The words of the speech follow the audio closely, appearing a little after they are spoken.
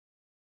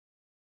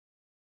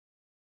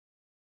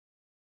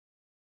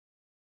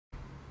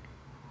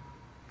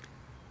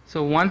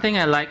So one thing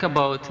I like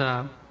about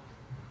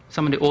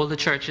some of the older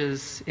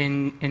churches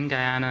in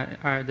Guyana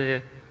are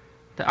the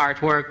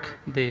artwork,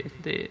 the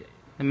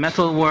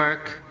metal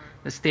work,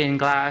 the stained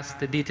glass,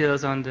 the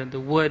details on the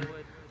wood,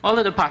 all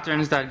of the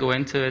patterns that go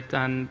into it.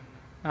 And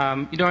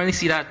you don't really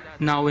see that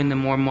now in the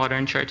more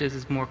modern churches.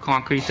 It's more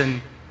concrete and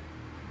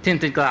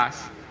tinted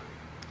glass.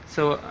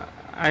 So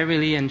I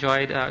really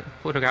enjoyed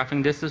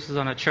photographing this. This was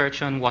on a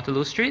church on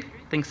Waterloo Street,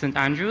 I think St.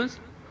 Andrews.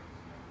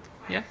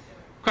 Yeah?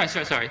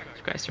 Christchurch, sorry,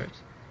 Christchurch.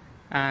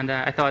 And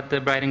I thought the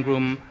bride and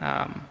groom,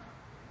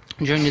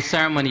 during the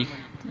ceremony,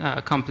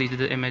 completed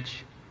the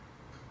image.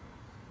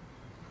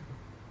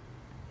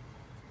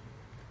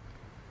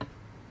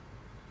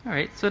 All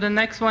right, so the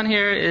next one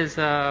here is,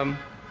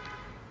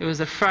 it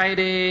was a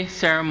Friday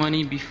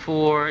ceremony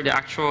before the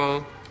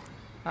actual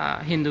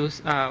Hindu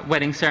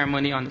wedding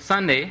ceremony on the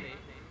Sunday.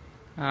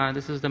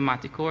 This is the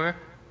Matikor.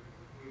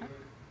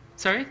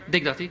 Sorry?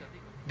 Digdati.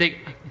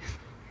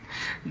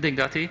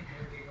 Digdati.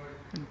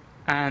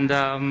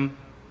 And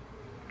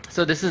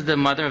so this is the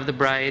mother of the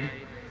bride.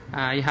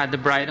 You had the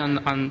bride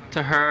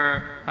to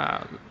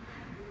her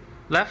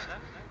left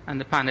and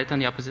the pandit on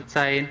the opposite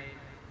side.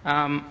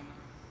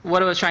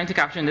 What I was trying to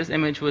capture in this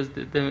image was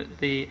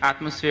the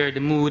atmosphere, the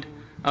mood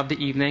of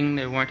the evening.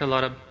 There weren't a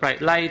lot of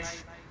bright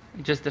lights,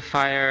 just the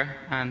fire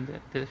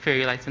and the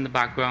fairy lights in the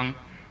background.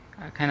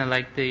 Kind of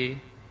like the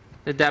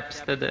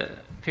depth that the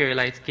fairy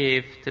lights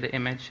gave to the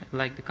image,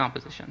 like the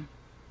composition.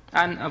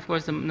 And of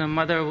course, the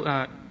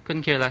mother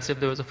couldn't care less if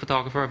there was a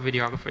photographer or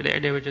videographer there.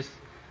 They were just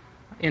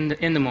in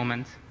the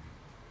moment.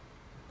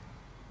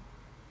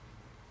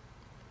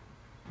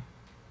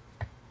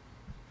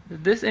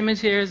 This image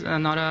here is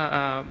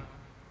another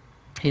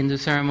Hindu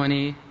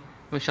ceremony. It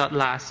was shot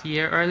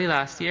early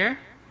last year.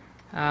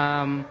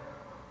 And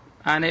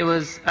I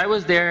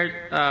was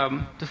there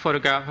to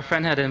photograph. A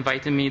friend had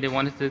invited me. They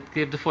wanted to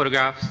give the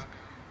photographs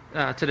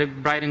to the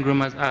bride and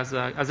groom as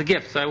a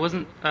gift. So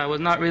I was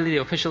not really the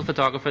official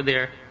photographer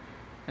there.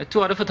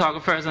 Two other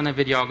photographers and a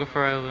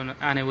videographer,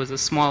 and it was a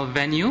small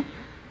venue.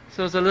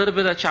 So it was a little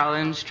bit of a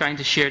challenge trying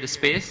to share the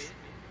space.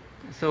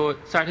 So it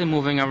started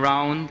moving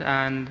around,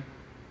 and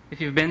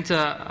if you've been to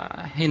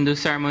a Hindu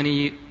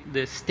ceremony,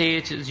 the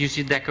stage is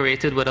usually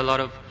decorated with a lot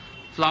of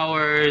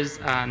flowers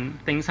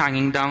and things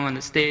hanging down on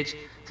the stage.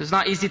 So it's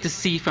not easy to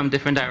see from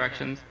different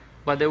directions.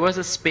 But there was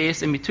a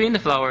space in between the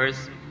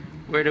flowers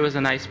where there was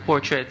a nice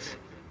portrait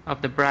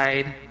of the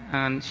bride,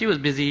 and she was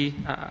busy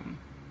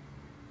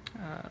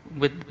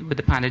with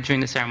the pandit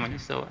during the ceremony.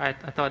 So I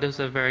thought it was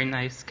a very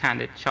nice,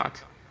 candid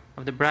shot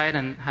of the bride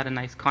and had a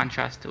nice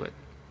contrast to it.